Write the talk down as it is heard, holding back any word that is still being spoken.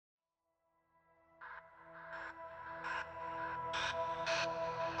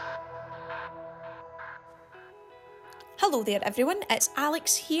Hello there everyone, it's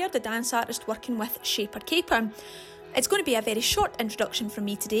Alex here, the dance artist working with Shaper Caper. It's going to be a very short introduction from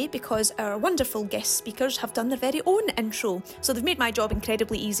me today because our wonderful guest speakers have done their very own intro, so they've made my job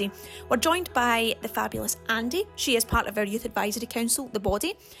incredibly easy. We're joined by the fabulous Andy. She is part of our Youth Advisory Council, The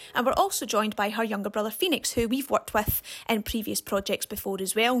Body, and we're also joined by her younger brother Phoenix, who we've worked with in previous projects before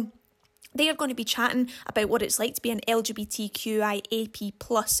as well. They are going to be chatting about what it's like to be an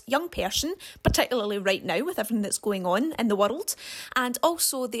LGBTQIAP+ young person, particularly right now with everything that's going on in the world, and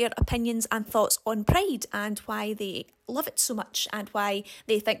also their opinions and thoughts on Pride and why they love it so much and why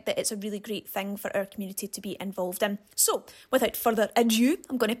they think that it's a really great thing for our community to be involved in. So, without further ado,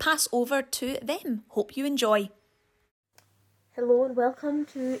 I'm going to pass over to them. Hope you enjoy. Hello and welcome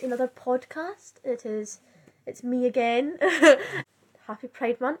to another podcast. It's me again. Happy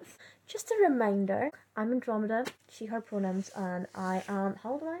Pride Month. Just a reminder, I'm Andromeda, she, her pronouns, and I am,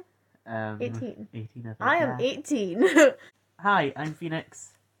 how old am I? 18. 18, I think. I am 18. Hi, I'm Phoenix.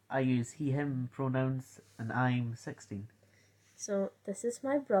 I use he, him pronouns, and I'm 16. So, this is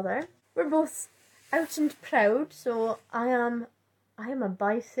my brother. We're both out and proud, so I am a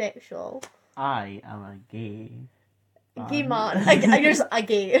bisexual. I am a gay. Gay man. I'm just a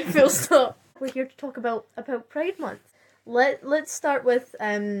gay, full stop. We're here to talk about Pride Month. Let's start with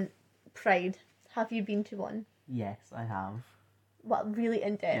Pride. Have you been to one? Yes, I have. What, really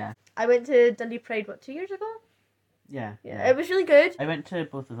in depth? Yeah. I went to Dundee Pride, 2 years ago? Yeah. It was really good. I went to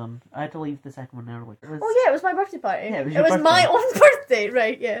both of them. I had to leave the second one early. Oh yeah, it was my birthday party. Yeah, it was It your was my birthday. own birthday,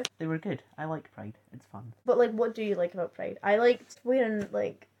 right, yeah. They were good. I like Pride. It's fun. But, what do you like about Pride? I liked wearing,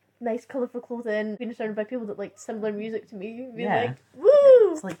 nice, colourful clothing, being surrounded by people that like similar music to me. Being Yeah.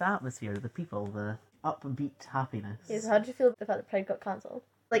 woo! It's like the atmosphere, the people, the upbeat happiness. Yeah, so how did you feel about the fact that Pride got cancelled?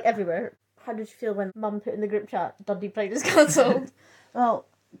 Everywhere. How did you feel when Mum put in the group chat, Dundee Pride is cancelled? Well,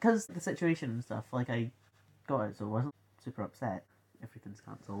 because the situation and stuff, I got it, so I wasn't super upset. Everything's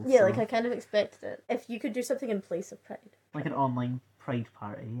cancelled. Yeah, so. I kind of expected it. If you could do something in place of Pride. Like an online Pride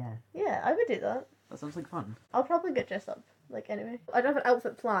party, yeah. Yeah, I would do that. That sounds like fun. I'll probably get dressed up, anyway. I don't have an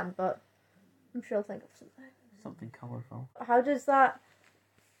outfit planned, but I'm sure I'll think of something. Something colourful. How does that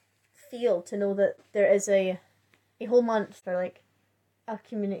feel to know that there is a whole month for, a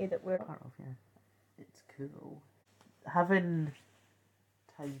community that we're... Part of, yeah. It's cool. Having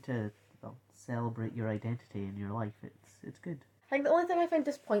time to celebrate your identity in your life, it's good. I think the only thing I find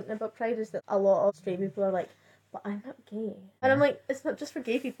disappointing about Pride is that a lot of straight people are like, but I'm not gay. And I'm like, it's not just for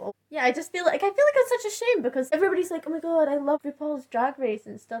gay people. Yeah, I just feel like it's such a shame because everybody's like, oh my god, I love RuPaul's Drag Race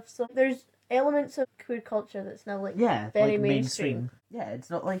and stuff. So there's elements of queer culture that's now very mainstream. Yeah, it's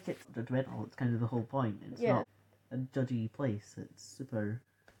not like it's judgmental, it's kind of the whole point. It's not a judgy place, it's super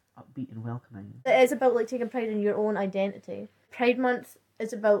upbeat and welcoming. It is about taking pride in your own identity. Pride Month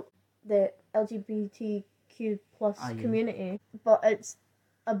is about the LGBTQ plus community, but it's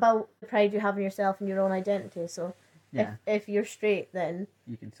about the pride you have in yourself and your own identity. So if you're straight, then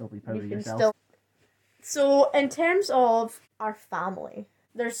you can still be proud of yourself. So in terms of our family,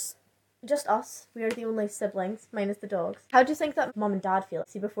 there's just us. We are the only siblings, minus the dogs. How do you think that Mum and Dad feel?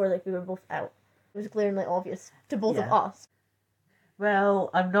 See, before we were both out, it was glaringly obvious to both of us. Well,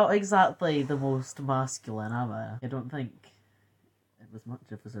 I'm not exactly the most masculine, am I? I don't think it was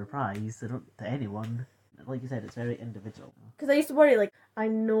much of a surprise to anyone. Like you said, it's very individual. Because I used to worry, I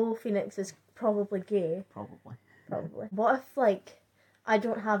know Phoenix is probably gay. Probably. What if, I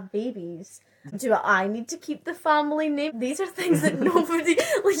don't have babies? Do I need to keep the family name? These are things that nobody...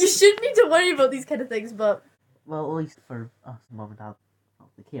 you shouldn't need to worry about these kind of things, but... Well, at least for us, Mum and Dad,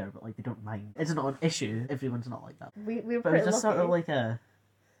 they care, but, they don't mind. It's not an issue. Everyone's not like that. We were but pretty it's just lucky. sort of like a...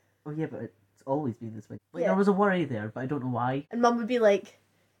 Oh, yeah, but it's always been this way. Yeah. There was a worry there, but I don't know why. And Mum would be like,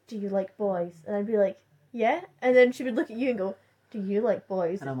 do you like boys? And I'd be like, yeah. And then she would look at you and go, do you like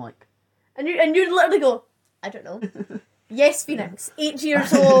boys? And I'm like... And you'd literally go, I don't know. Yes, Phoenix, 8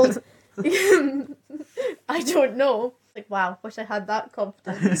 years old. I don't know. Wow, wish I had that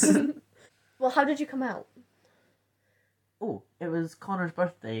confidence. Well, how did you come out? Oh, it was Connor's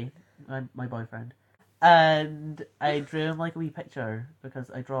birthday, my boyfriend. And I drew him a wee picture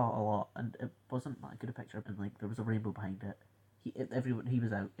because I draw a lot, and it wasn't that good a picture, and there was a rainbow behind it. He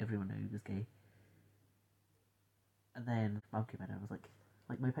was out, everyone knew he was gay. And then Mum came in and I was like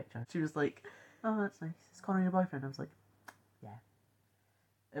my picture. She was like, oh, that's nice. Is Connor your boyfriend? I was like, yeah.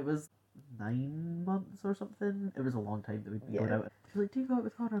 It was 9 months or something. It was a long time that we'd been going out. She was like, do you go out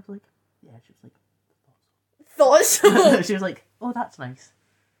with Connor? I was like, yeah. She was like, Thought so. She was like, oh, that's nice.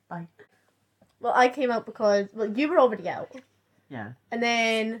 Bye. Well, I came out because you were already out. Yeah. And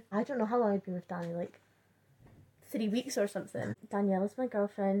then I don't know how long I'd been with Danny, 3 weeks or something. Daniela's my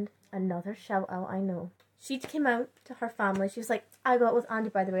girlfriend. Another shout out, I know. She came out to her family. She was like, I got with Andy,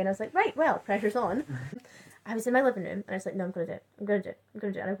 by the way. And I was like, right, well, pressure's on. I was in my living room and I was like, no, I'm going to do it. I'm going to do it. I'm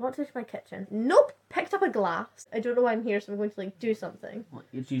going to do it. And I walked into my kitchen. Nope. Picked up a glass. I don't know why I'm here, so I'm going to like do something. Well,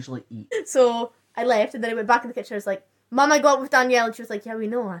 it's usually eat. So I left and then I went back in the kitchen. I was like, Mum, I got with Danielle. And she was like, yeah, we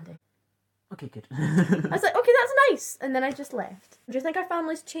know, Andy. Okay, good. I was like, okay, that's nice. And then I just left. Do you think our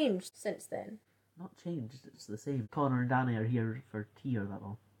family's changed since then? Not changed, it's the same. Connor and Danny are here for tea or that,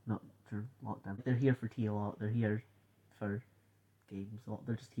 well, not during lockdown. They're here for tea a lot, they're here for games a lot,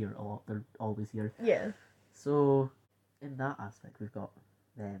 they're just here a lot, they're always here. Yeah. So, in that aspect, we've got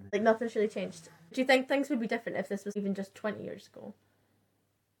them. Like, nothing's really changed. Do you think things would be different if this was even just 20 years ago?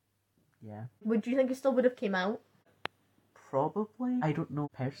 Yeah. Would you think you still would have came out? Probably. I don't know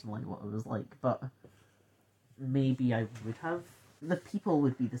personally what it was like, but maybe I would have. The people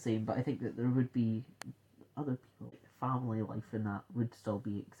would be the same, but I think that there would be other people. Family life in that would still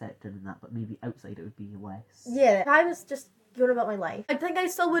be accepted in that, but maybe outside it would be less. Yeah, if I was just going about my life, I think I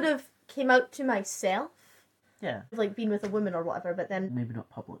still would have came out to myself. Yeah. Like being with a woman or whatever, but then... Maybe not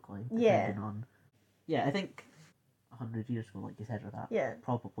publicly, Yeah. depending on... Yeah, I think 100 years ago, like you said, or that, Yeah.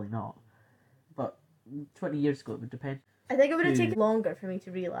 probably not. But 20 years ago, it would depend. I think it would have Hmm. taken longer for me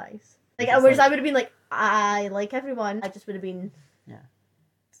to realise. Like, It's whereas like- I would have been like, I like everyone. I just would have been Yeah.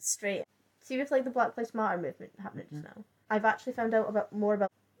 straight. See, with like the Black Lives Matter movement happening just now, I've actually found out more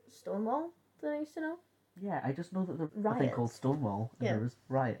about Stonewall than I used to know. Yeah, I just know that there was a thing Riots. called Stonewall, and Yeah. there was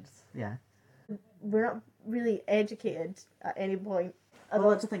riots. Yeah. We're not really educated at any point.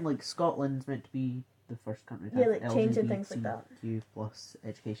 Well, that's the thing, like, Scotland's meant to be the first country to Yeah, have like, changing things like that. LGBTQ plus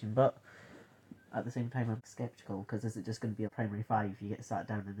education, but at the same time I'm sceptical, because is it just going to be a primary 5? You get sat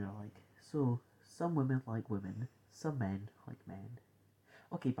down and they're like, so, some women like women, some men like men.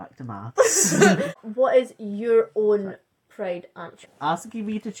 Okay, back to maths. What is your own pride anthem? Asking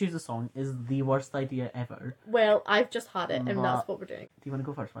me to choose a song is the worst idea ever. Well, I've just had it, and Ma- that's what we're doing. Do you want to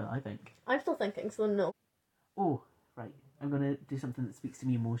go first, Violet? I think. I'm still thinking, so no. Oh, right. I'm going to do something that speaks to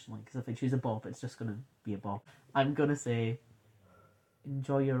me emotionally, because if I choose a bop, it's just going to be a bop. I'm going to say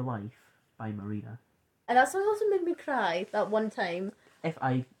Enjoy Your Life by Marina. And that song also made me cry that one time. If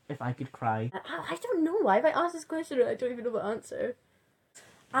I could cry. I don't know. Why have I asked this question and I don't even know the answer?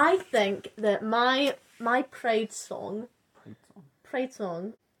 I think that my pride song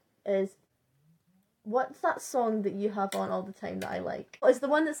is... What's that song that you have on all the time that I like? It's the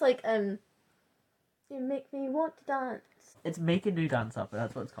one that's like, you make me want to dance. It's Make a New Dance Up,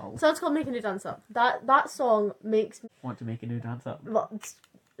 that's what it's called. So it's called Make a New Dance Up. That song makes me... Want to make a new dance up. Well,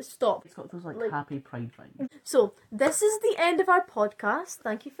 stop. It's got those like Like- happy pride vibes. So, this is the end of our podcast.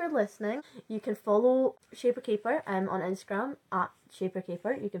 Thank you for listening. You can follow Shaper Caper on Instagram at Shaper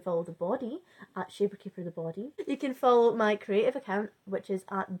Caper. You can follow The Body at Shaper Caper The Body. You can follow my creative account, which is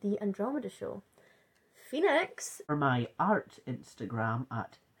at The Andromeda Show. Phoenix. For my art Instagram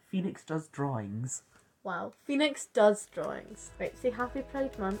at Phoenix Does Drawings. Wow. Phoenix does drawings. Right, say Happy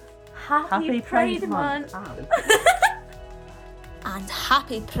Pride Month. Happy Pride Month. And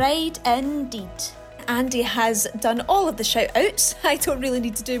happy Pride indeed. Andy has done all of the shout outs. I don't really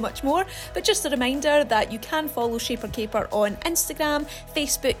need to do much more, but just a reminder that you can follow Shaper Caper on Instagram,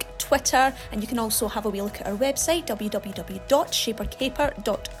 Facebook, Twitter, and you can also have a wee look at our website,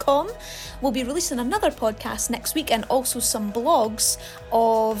 www.shapercaper.com. We'll be releasing another podcast next week and also some blogs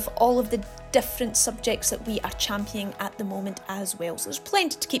of all of the different subjects that we are championing at the moment as well. So there's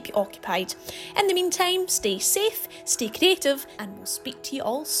plenty to keep you occupied. In the meantime, stay safe, stay creative, and we'll speak to you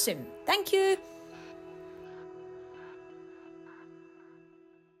all soon. Thank you.